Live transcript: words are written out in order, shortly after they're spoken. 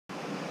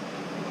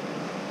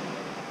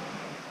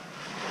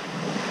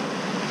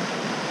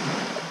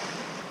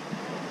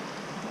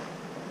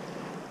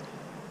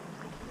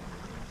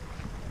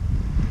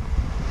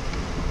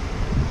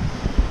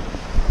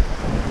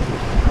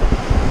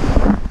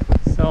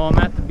So I'm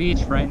at the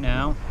beach right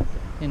now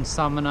in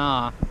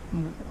Samana.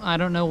 I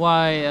don't know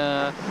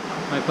why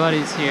my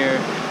buddies here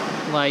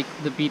like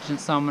the beach in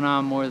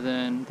Samana more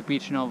than the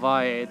beach in El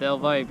Valle. The El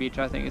Valle beach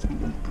I think is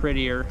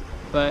prettier,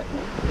 but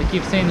they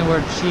keep saying the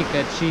word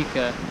chica,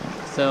 chica.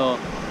 So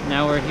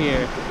now we're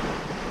here.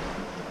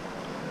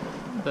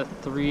 The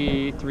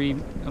three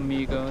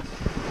amigos.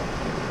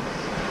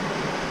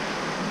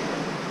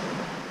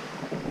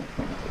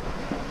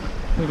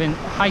 We've been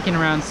hiking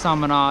around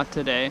Samana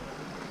today.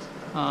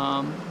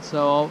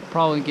 So I'll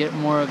probably get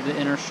more of the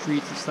inner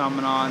streets of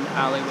Samana and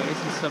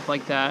alleyways and stuff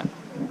like that.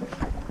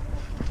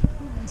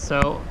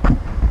 So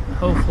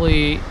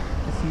hopefully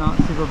it's not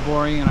super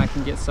boring and I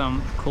can get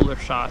some cooler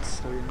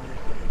shots.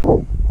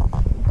 So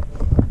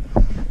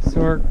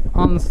we're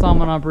on the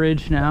Samana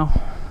bridge now.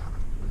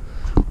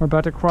 We're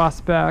about to cross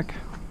back.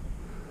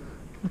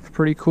 Looks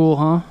pretty cool,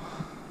 huh?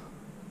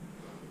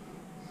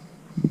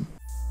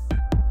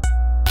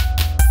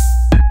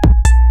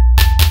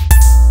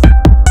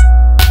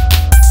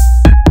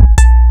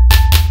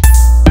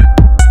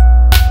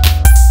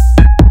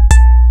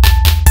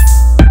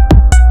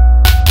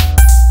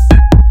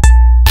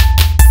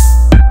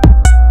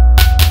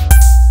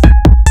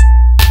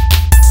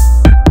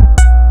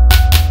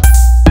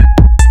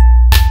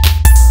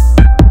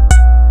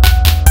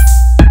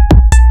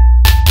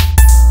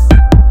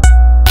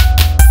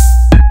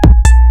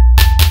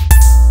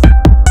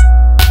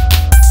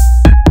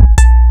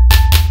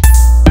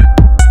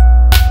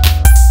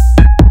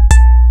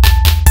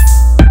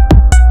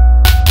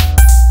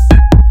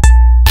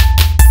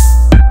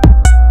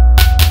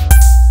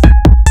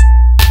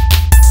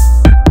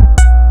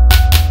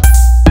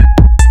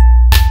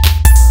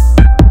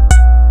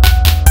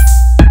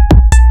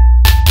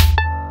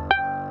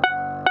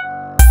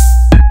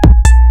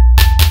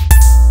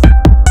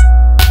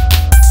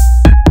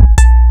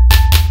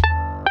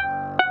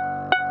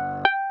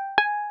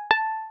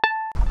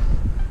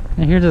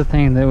 And here's the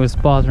thing that was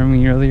bothering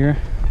me earlier.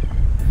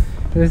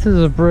 This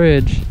is a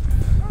bridge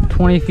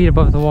 20 feet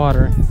above the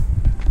water.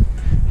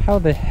 How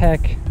the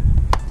heck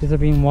is it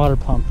being water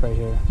pumped right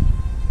here?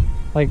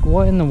 Like,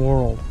 what in the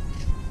world?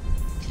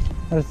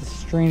 That is the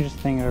strangest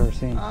thing I've ever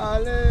seen.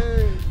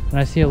 And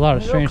I see a lot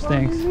of strange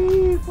things.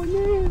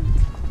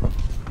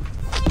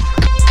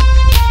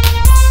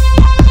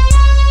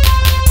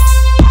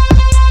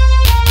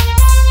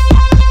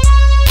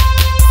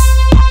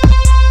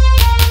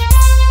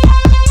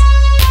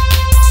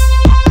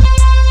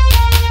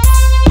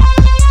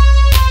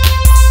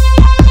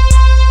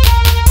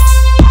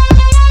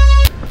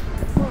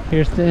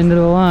 Here's the end of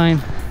the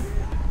line.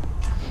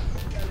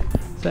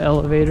 It's the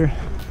elevator.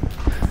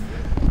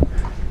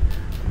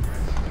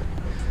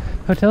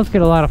 Hotels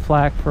get a lot of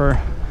flack for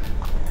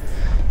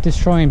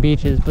destroying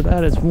beaches, but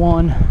that is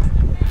one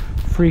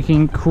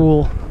freaking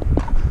cool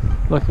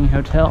looking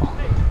hotel.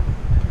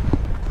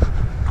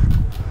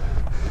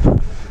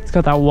 It's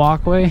got that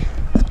walkway.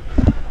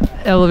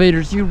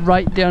 Elevators you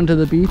right down to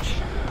the beach.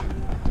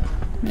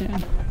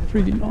 Man,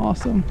 freaking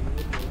awesome.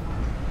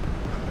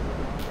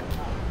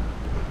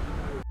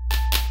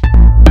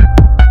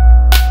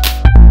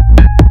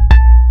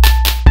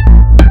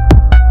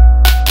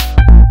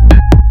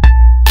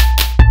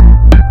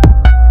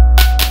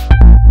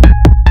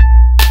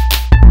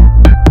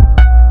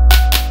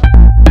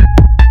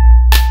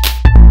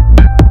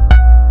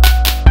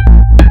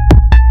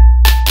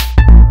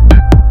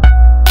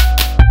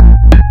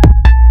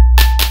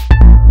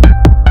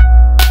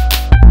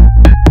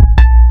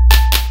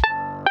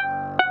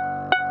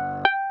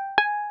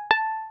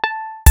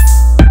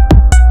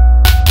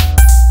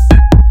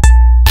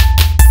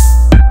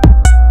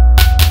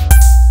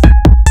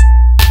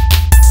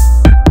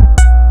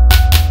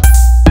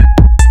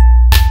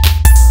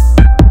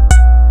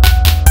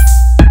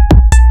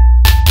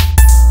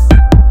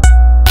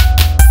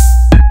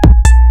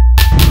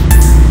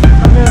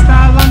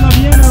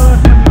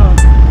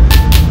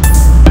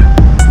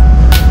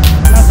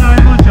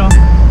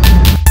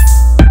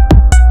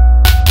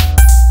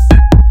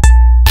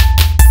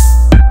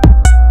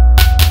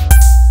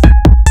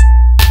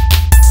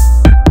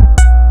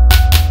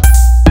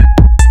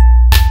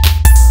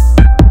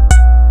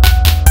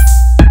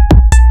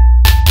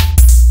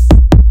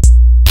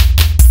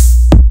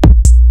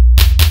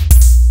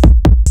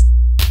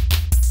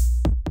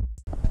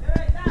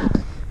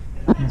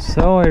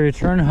 So I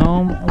return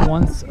home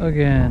once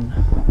again.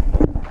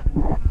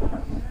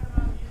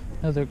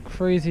 Another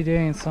crazy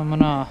day in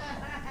Samana.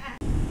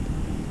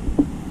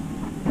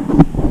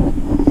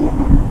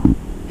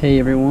 Hey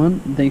everyone,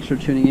 thanks for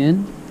tuning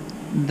in.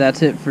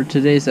 That's it for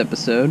today's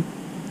episode.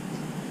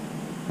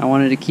 I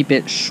wanted to keep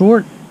it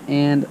short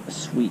and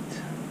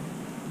sweet.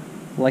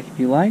 Like if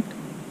you liked,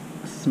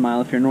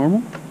 smile if you're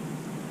normal,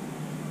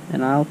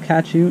 and I'll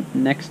catch you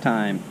next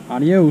time.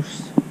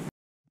 Adios.